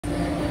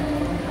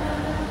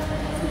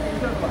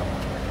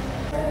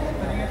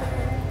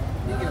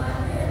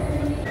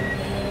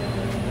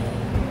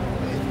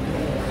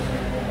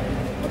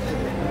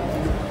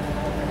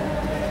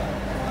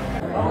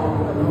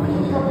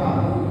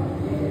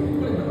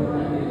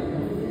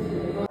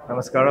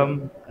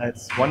Namaskaram.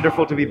 It's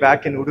wonderful to be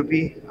back in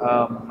Udupi.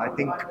 I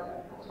think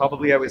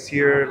probably I was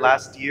here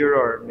last year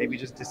or maybe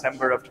just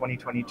December of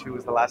 2022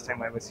 was the last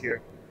time I was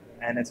here.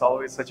 And it's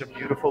always such a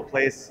beautiful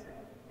place.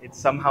 It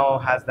somehow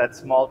has that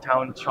small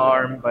town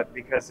charm, but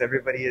because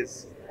everybody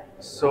is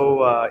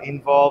so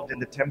involved in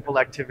the temple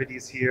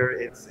activities here,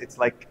 it's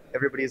like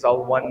everybody is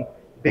all one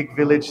big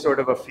village sort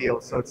of a feel.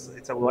 So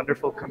it's a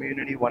wonderful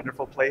community,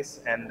 wonderful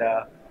place, and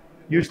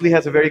usually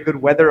has a very good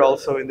weather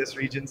also in this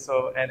region,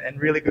 so and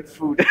really good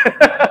food.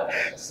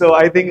 So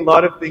I think a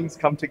lot of things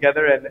come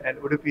together, and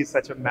Udupi is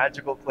such a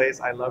magical place.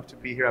 I love to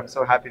be here. I'm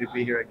so happy to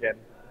be here again.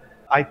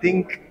 I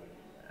think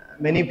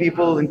many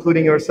people,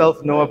 including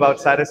yourself, know about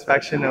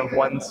satisfaction of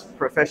one's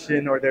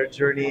profession or their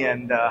journey,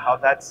 and how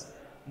that's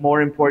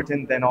more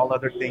important than all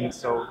other things.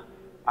 So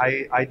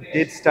I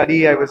did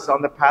study. I was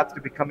on the path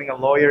to becoming a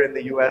lawyer in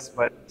the US,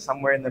 but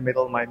somewhere in the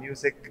middle, my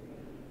music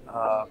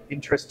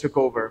interest took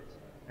over.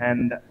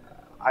 And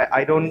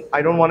I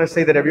don't want to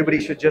say that everybody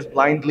should just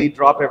blindly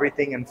drop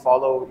everything and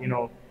follow,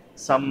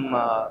 some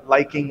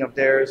liking of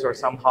theirs or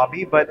some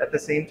hobby. But at the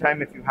same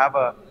time, if you have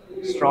a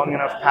strong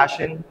enough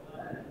passion,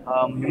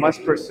 you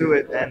must pursue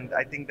it. And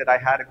I think that I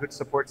had a good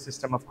support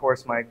system. Of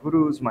course, my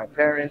gurus, my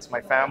parents,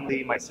 my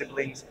family, my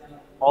siblings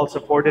all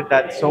supported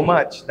that so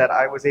much that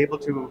I was able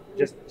to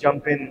just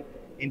jump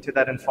into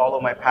that and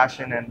follow my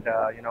passion. And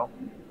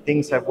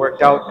things have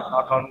worked out.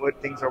 Knock on wood,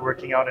 things are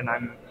working out, and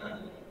I'm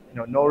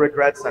no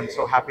regrets. I'm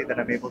so happy that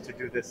I'm able to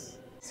do this.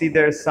 See,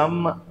 there's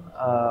some,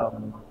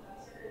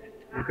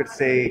 you could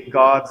say,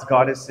 gods,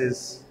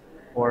 goddesses,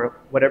 or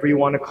whatever you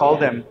want to call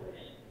them,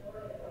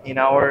 in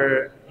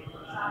our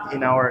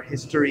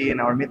history, in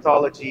our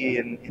mythology,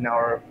 in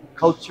our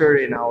culture,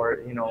 in our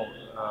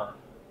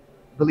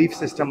belief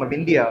system of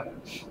India,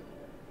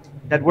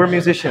 that were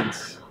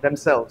musicians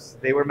themselves.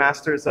 They were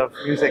masters of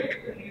music,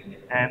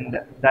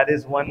 and that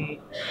is one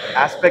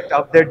aspect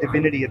of their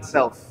divinity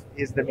itself,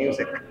 is the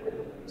music.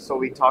 So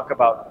we talk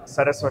about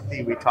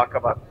Saraswati, we talk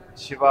about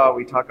Shiva,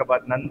 we talk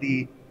about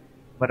Nandi,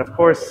 but of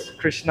course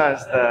Krishna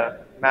is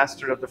the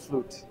master of the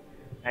flute,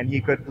 and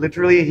he could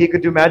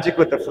do magic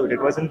with the flute.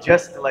 It wasn't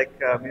just like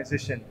a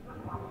musician.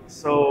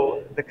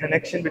 So the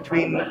connection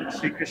between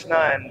Sri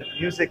Krishna and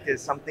music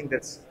is something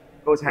that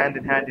goes hand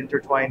in hand,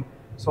 intertwined.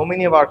 So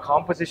many of our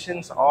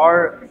compositions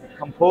are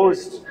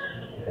composed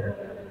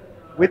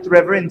with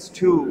reverence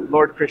to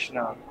Lord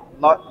Krishna.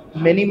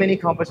 Many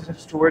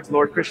compositions towards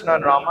Lord Krishna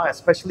and Rama,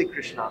 especially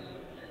Krishna.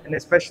 And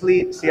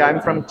especially, see,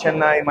 I'm from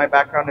Chennai, my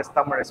background is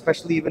Tamil,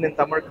 especially even in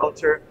Tamil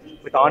culture,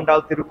 with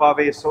Andal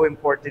Tirupave is so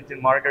important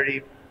in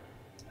Margari.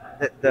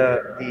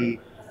 The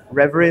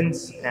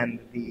reverence and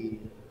the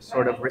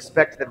sort of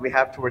respect that we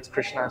have towards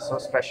Krishna is so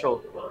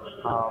special.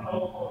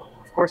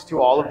 Of course,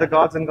 to all of the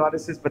gods and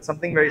goddesses, but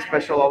something very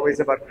special always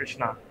about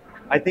Krishna.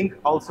 I think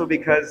also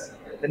because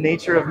the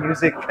nature of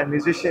music and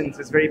musicians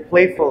is very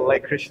playful,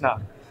 like Krishna.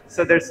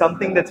 So there's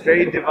something that's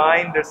very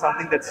divine, there's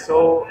something that's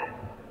so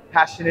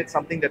passionate,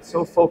 something that's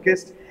so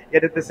focused,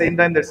 yet at the same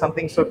time there's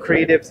something so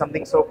creative,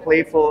 something so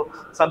playful,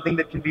 something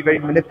that can be very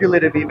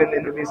manipulative even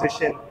in a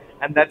musician,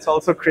 and that's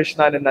also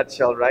Krishna in a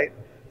nutshell, right?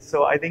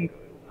 So I think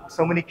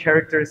so many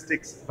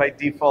characteristics by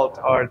default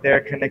are there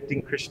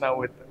connecting Krishna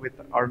with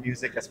our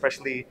music,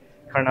 especially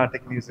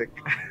Carnatic music.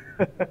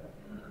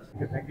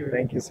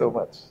 Thank you so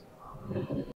much.